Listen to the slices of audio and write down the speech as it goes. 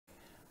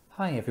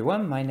Hi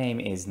everyone, my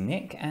name is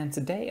Nick and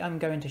today I'm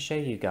going to show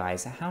you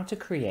guys how to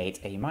create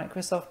a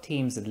Microsoft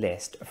Teams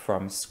list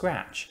from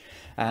scratch.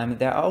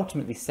 There are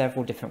ultimately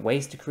several different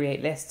ways to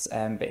create lists,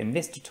 but in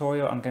this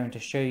tutorial I'm going to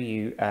show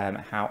you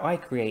how I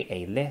create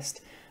a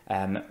list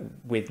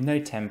with no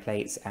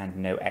templates and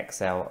no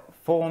Excel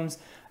forms.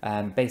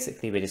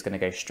 Basically, we're just going to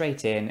go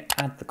straight in,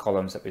 add the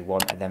columns that we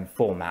want, and then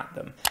format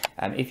them.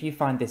 If you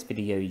find this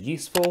video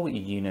useful,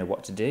 you know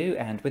what to do.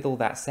 And with all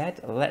that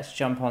said, let's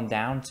jump on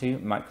down to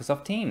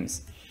Microsoft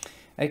Teams.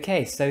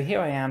 Okay, so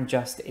here I am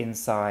just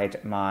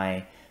inside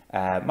my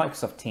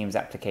Microsoft Teams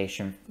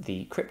application,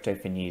 the Crypto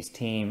for News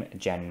team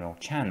general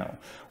channel.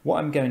 What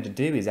I'm going to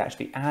do is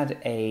actually add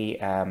a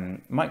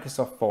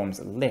Microsoft Forms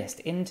list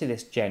into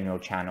this general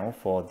channel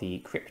for the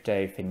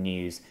Crypto for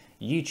News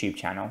YouTube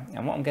channel.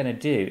 And what I'm going to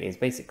do is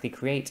basically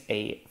create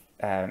a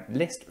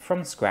list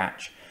from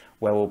scratch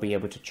where we'll be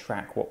able to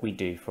track what we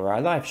do for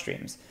our live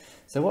streams.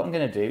 So what I'm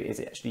going to do is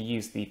actually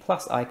use the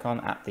plus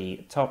icon at the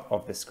top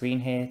of the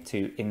screen here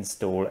to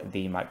install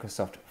the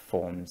Microsoft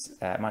Forms,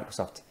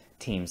 Microsoft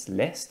Teams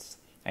lists.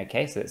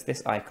 Okay, so it's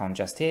this icon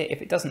just here.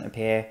 If it doesn't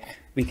appear,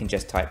 we can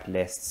just type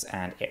lists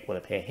and it will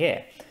appear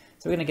here.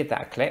 So we're going to give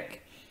that a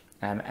click.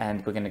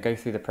 And we're going to go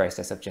through the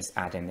process of just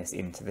adding this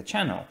into the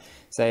channel.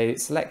 So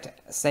select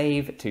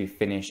save to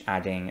finish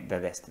adding the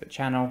list to the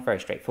channel.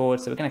 Very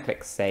straightforward. So we're going to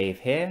click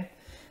save here,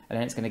 and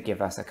then it's going to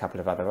give us a couple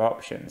of other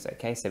options.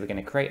 Okay, so we're going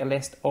to create a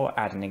list or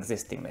add an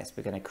existing list.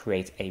 We're going to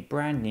create a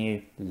brand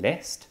new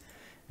list.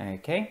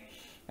 Okay,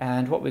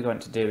 and what we're going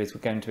to do is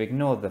we're going to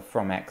ignore the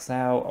from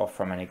Excel or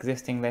from an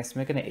existing list.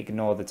 We're going to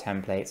ignore the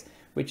templates.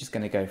 We're just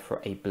going to go for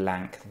a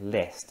blank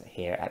list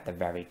here at the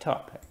very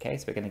top. Okay,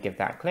 so we're going to give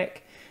that a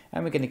click.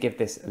 And we're going to give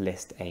this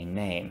list a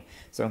name.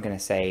 So I'm going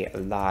to say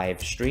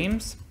live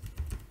streams.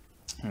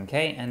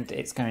 Okay, and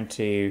it's going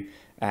to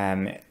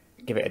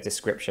give it a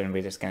description.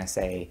 We're just going to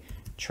say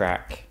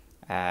track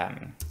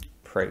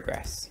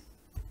progress.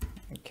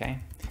 Okay,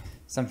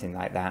 something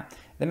like that.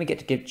 Then we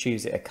get to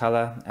choose it a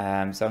color.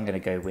 So I'm going to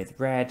go with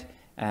red,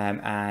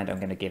 and I'm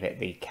going to give it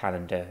the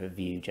calendar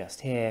view just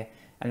here.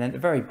 And then at the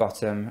very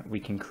bottom, we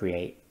can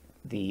create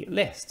the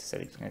list. So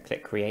we're just going to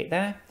click create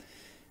there.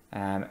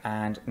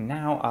 And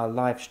now our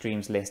live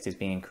streams list is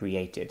being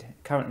created.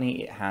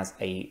 Currently it has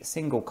a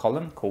single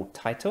column called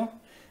title,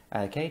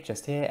 okay,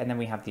 just here, and then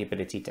we have the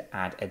ability to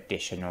add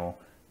additional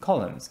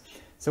columns.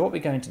 So what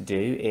we're going to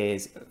do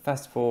is,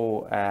 first of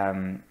all,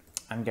 I'm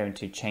going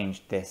to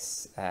change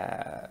this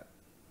from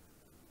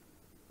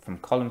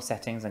column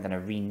settings. I'm going to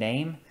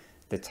rename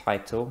the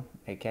title,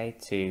 okay,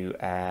 to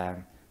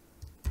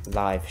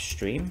live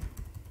stream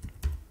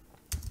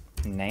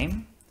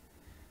name.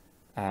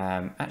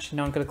 Actually,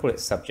 no, I'm going to call it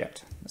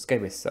subject. Let's go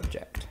with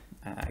subject.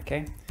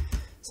 Okay,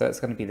 so it's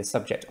going to be the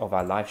subject of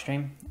our live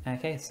stream.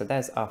 Okay, so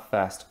there's our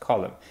first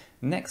column.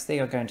 Next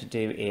thing I'm going to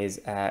do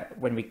is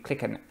when we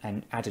click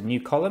and add a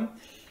new column,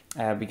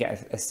 we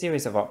get a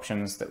series of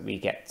options that we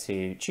get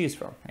to choose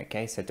from.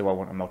 Okay, so do I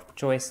want a multiple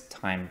choice,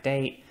 time,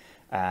 date,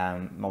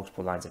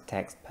 multiple lines of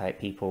text,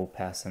 people,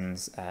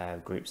 persons,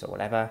 groups, or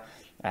whatever,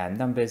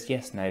 numbers,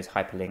 yes, no's,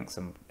 hyperlinks,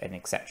 and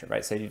etc.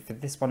 Right. So for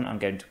this one, I'm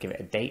going to give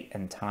it a date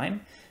and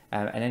time.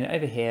 And then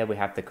over here, we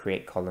have the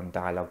create column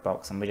dialog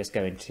box, and we're just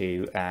going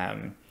to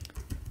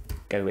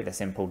go with a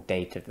simple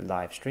date of the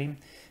live stream.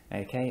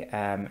 Okay,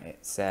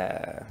 it's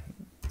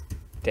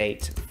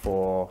date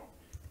for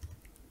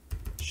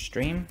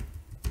stream,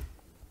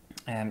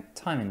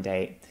 time and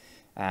date.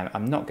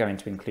 I'm not going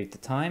to include the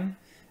time.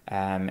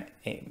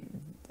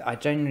 I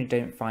generally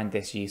don't find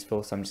this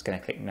useful, so I'm just going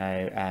to click no,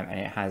 and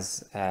it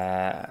has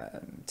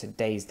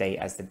today's date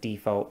as the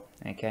default.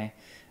 Okay.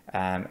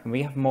 And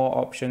we have more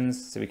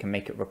options, so we can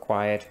make it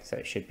required, so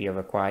it should be a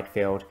required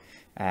field.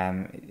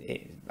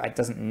 It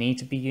doesn't need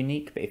to be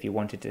unique, but if you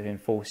wanted to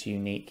enforce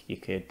unique, you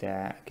could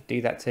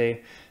do that too.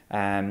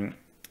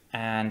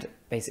 And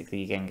basically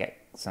you can get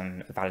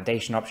some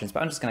validation options,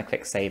 but I'm just going to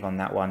click save on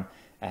that one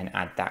and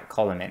add that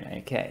column in.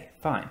 Okay,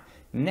 fine.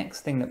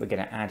 Next thing that we're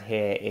going to add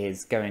here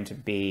is going to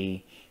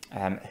be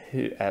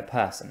a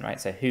person, right?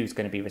 So who's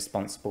going to be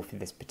responsible for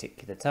this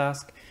particular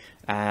task.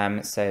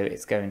 So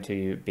it's going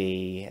to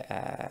be,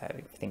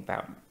 think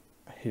about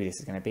who this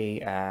is going to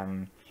be,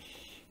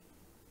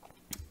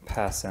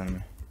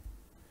 person.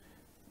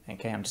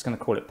 Okay, I'm just going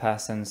to call it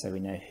person so we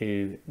know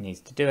who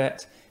needs to do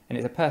it. And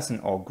it's a person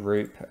or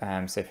group.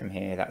 So from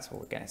here, that's what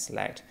we're going to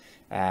select.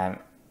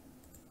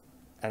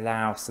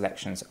 Allow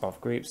selections of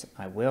groups.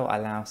 I will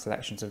allow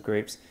selections of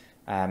groups.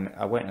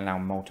 I won't allow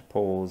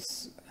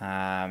multiples.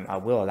 I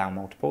will allow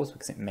multiples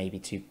because it may be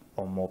 2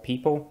 or more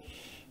people.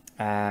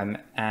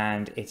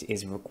 And it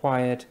is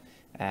required,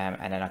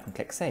 and then I can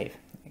click save.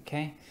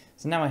 Okay,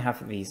 so now I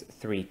have these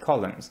 3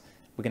 columns.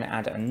 We're going to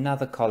add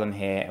another column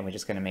here, and we're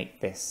just going to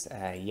make this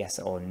yes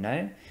or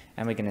no,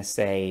 and we're going to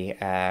say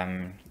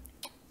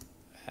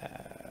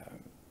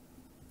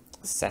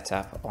set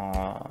up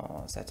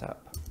on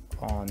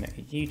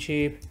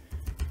YouTube.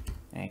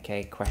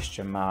 Okay,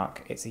 question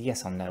mark. It's a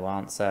yes or no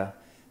answer.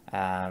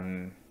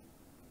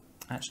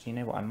 actually, you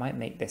know what, I might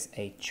make this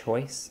a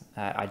choice.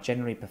 I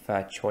generally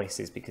prefer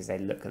choices because they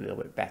look a little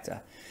bit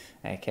better.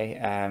 Okay,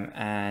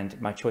 and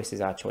my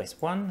choices are choice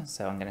 1,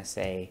 so I'm going to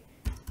say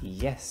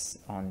yes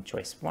on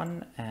choice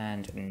 1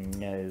 and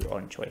no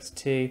on choice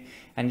 2.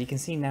 And you can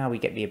see now we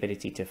get the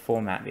ability to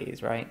format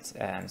these, right?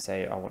 So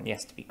I want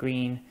yes to be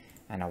green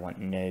and I want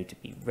no to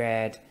be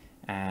red,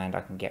 and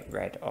I can get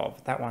rid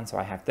of that one. So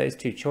I have those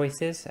 2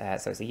 choices.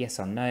 So it's a yes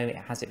or no.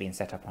 Has it been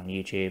set up on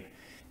YouTube?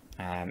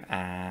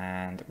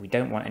 And we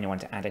don't want anyone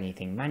to add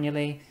anything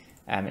manually.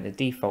 The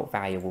default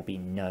value will be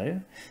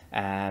no,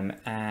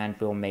 and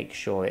we'll make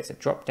sure it's a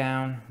drop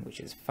down, which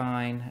is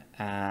fine,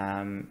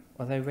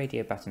 although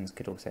radio buttons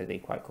could also be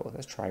quite cool.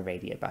 Let's try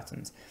radio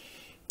buttons.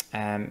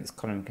 This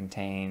column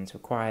contains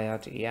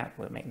required, yeah,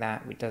 we'll make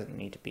that. It doesn't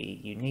need to be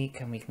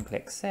unique, and we can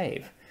click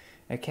save.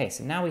 Okay,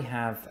 so now we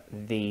have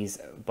these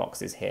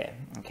boxes here.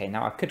 Okay,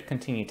 now I could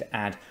continue to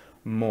add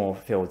more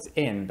fields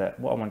in, but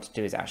what I want to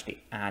do is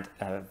actually add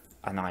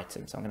an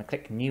item. So I'm going to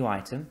click new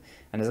item,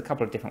 and there's a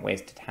couple of different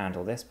ways to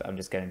handle this, but I'm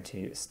just going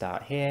to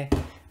start here,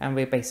 and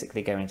we're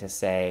basically going to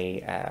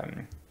say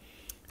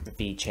the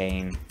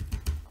VChain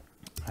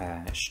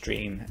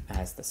stream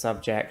as the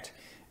subject.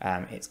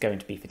 It's going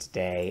to be for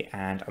today,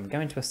 and I'm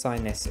going to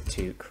assign this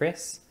to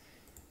Chris.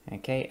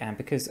 Okay, and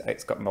because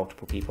it's got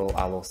multiple people,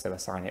 I'll also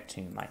assign it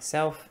to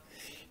myself.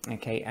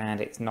 Okay,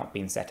 and it's not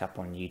been set up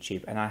on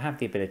YouTube, and I have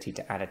the ability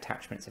to add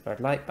attachments if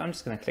I'd like, but I'm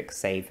just going to click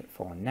save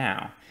for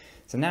now.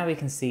 So now we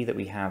can see that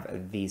we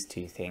have these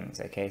 2 things.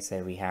 Okay,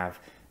 so we have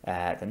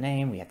the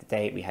name, we have the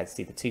date, we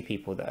see the 2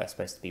 people that are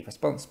supposed to be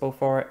responsible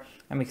for it,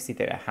 and we can see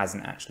that it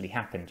hasn't actually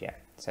happened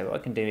yet. So what I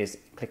can do is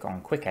click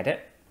on quick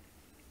edit,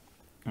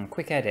 and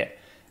quick edit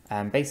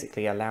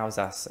basically allows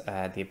us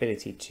the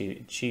ability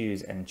to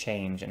choose and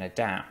change and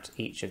adapt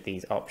each of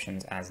these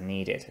options as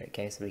needed.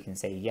 Okay, so we can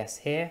say yes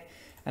here,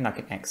 and I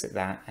can exit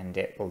that, and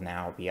it will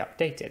now be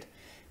updated.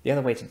 The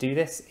other way to do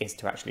this is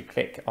to actually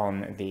click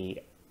on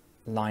the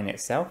line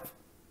itself,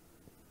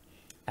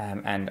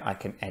 and I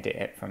can edit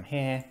it from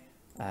here,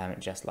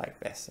 just like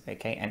this.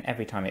 Okay, and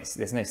every time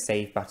there's no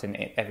save button,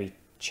 every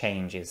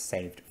change is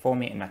saved for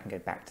me, and I can go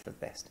back to the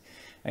list.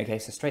 Okay,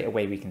 so straight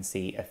away we can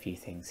see a few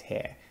things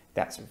here.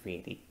 That's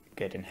really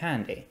good and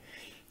handy.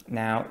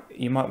 Now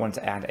you might want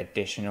to add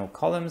additional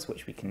columns,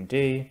 which we can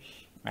do.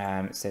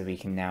 So we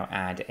can now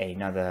add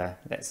another,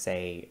 let's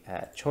say,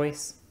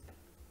 choice,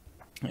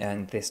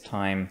 and this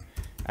time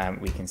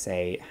we can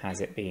say,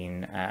 has it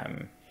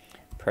been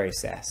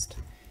processed?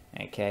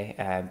 Okay,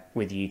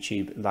 with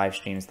YouTube live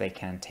streams, they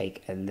can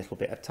take a little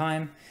bit of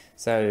time,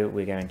 so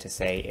we're going to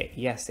say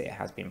yes, it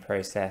has been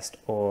processed,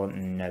 or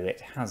no,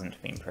 it hasn't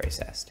been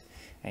processed.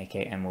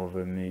 Okay, and we'll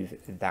remove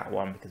that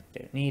one because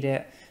we don't need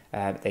it.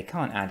 They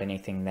can't add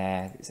anything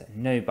there. It's a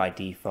no by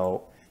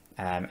default.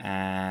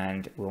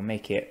 And we'll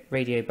make it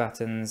radio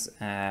buttons,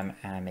 and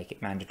make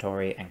it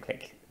mandatory, and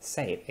click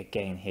save.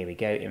 Again, here we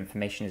go,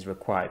 information is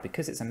required.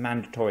 Because it's a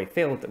mandatory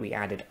field that we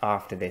added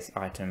after this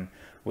item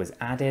was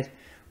added,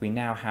 we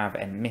now have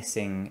a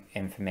missing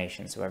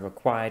information. So a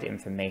required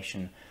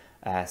information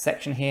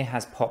section here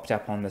has popped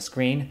up on the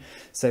screen.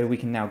 So we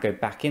can now go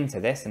back into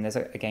this, and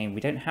again,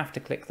 we don't have to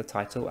click the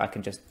title. I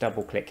can just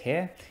double click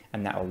here,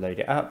 and that will load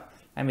it up.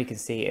 And we can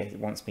see it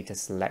wants me to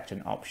select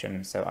an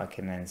option, so I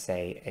can then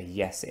say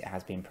yes, it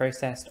has been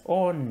processed,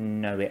 or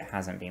no, it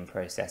hasn't been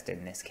processed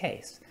in this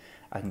case.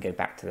 I can go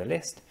back to the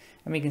list,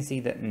 and we can see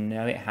that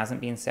no, it hasn't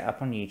been set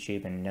up on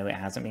YouTube, and no, it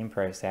hasn't been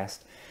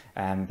processed.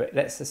 But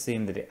let's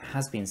assume that it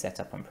has been set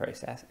up on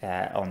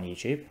on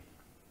YouTube.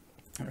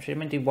 Actually, I'm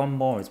going to do one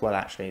more as well,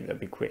 actually, that would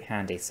be quite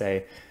handy.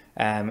 So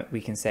we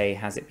can say,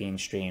 has it been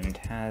streamed?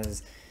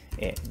 Has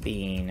it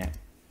been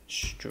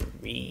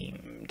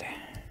streamed?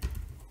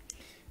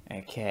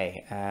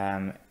 Okay,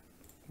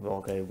 we'll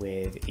go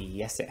with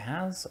yes it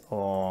has,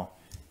 or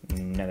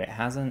no it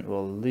hasn't.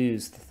 We'll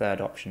lose the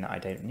third option that I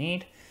don't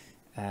need.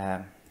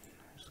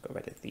 Just got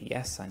rid of the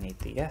yes, I need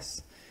the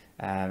yes.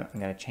 I'm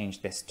going to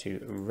change this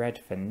to red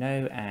for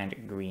no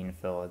and green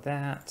for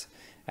that.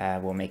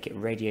 We'll make it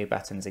radio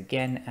buttons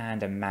again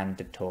and a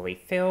mandatory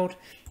field,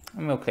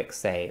 and we'll click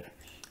save.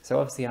 So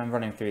obviously I'm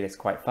running through this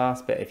quite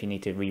fast, but if you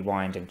need to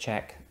rewind and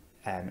check,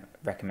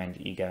 recommend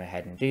you go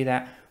ahead and do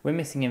that. We're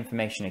missing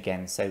information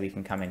again, so we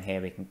can come in here,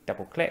 we can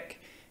double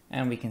click,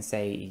 and we can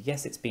say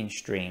yes, it's been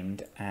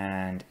streamed,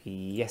 and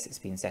yes, it's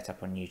been set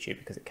up on YouTube,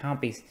 because it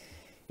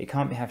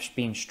can't have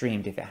been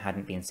streamed if it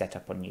hadn't been set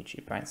up on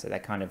YouTube, right? So they're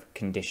kind of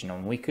conditional,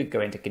 and we could go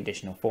into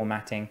conditional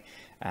formatting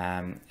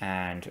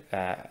and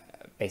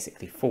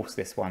basically force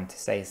this one to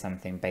say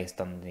something based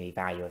on the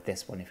value of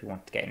this one if we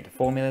want to get into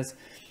formulas,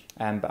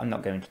 but I'm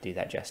not going to do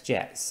that just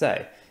yet.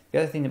 So the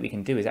other thing that we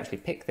can do is actually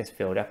pick this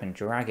field up and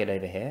drag it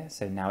over here,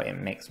 so now it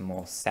makes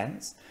more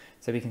sense.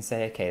 So we can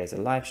say, okay, there's a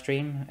live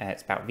stream,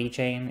 it's about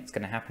VChain, it's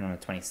going to happen on the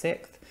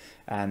 26th,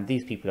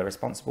 these people are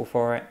responsible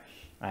for it.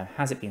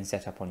 Has it been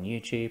set up on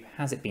YouTube?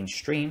 Has it been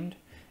streamed?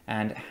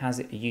 And has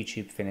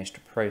YouTube finished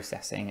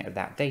processing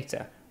that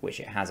data? which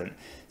it hasn't.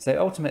 So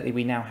ultimately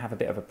we now have a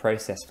bit of a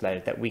process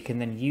flow that we can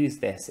then use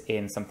this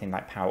in something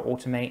like Power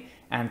Automate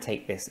and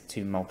take this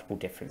to multiple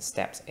different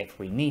steps if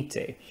we need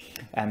to.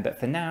 But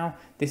for now,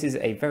 this is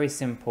a very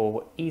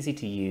simple, easy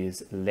to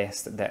use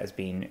list that has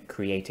been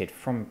created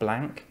from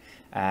blank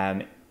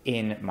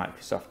in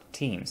Microsoft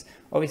Teams.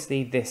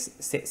 Obviously this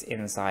sits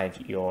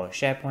inside your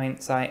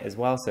SharePoint site as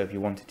well, so if you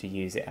wanted to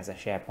use it as a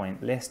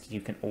SharePoint list, you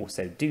can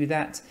also do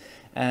that.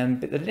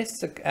 But the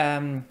lists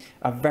are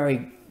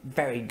very,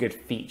 very good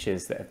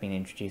features that have been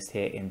introduced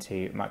here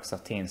into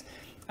Microsoft Teams.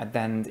 And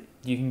then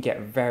you can get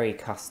very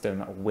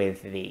custom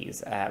with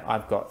these.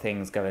 I've got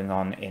things going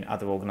on in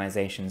other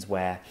organizations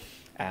where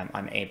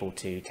I'm able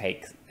to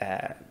take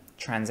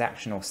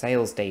transactional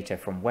sales data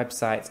from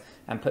websites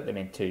and put them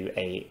into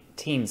a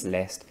Teams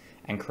list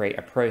and create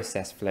a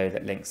process flow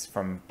that links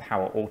from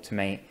Power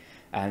Automate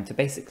to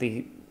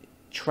basically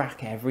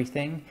track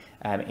everything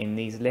in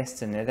these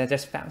lists, and they're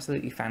just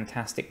absolutely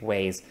fantastic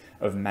ways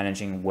of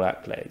managing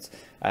workloads.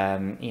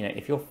 You know,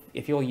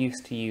 if you're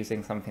used to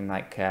using something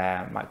like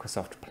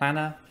Microsoft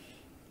Planner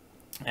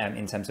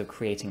in terms of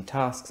creating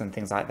tasks and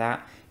things like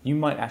that, you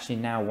might actually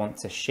now want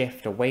to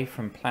shift away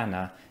from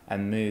Planner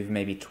and move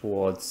maybe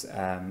towards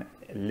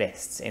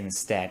lists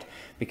instead,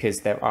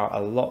 because there are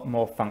a lot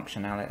more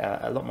functionality,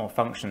 a lot more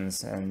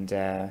functions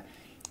and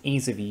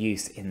ease of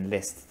use in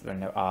lists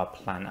than there are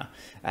Planner.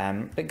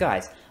 But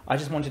guys, I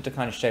just wanted to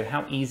kind of show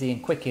how easy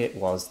and quick it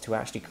was to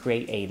actually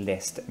create a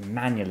list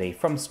manually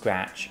from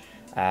scratch,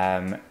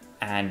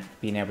 and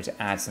being able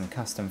to add some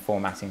custom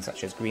formatting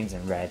such as greens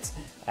and reds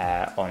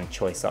on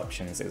choice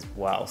options as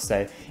well.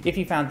 So if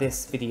you found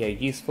this video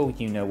useful,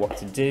 you know what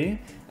to do.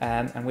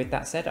 And with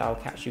that said, I'll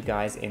catch you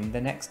guys in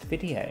the next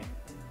video.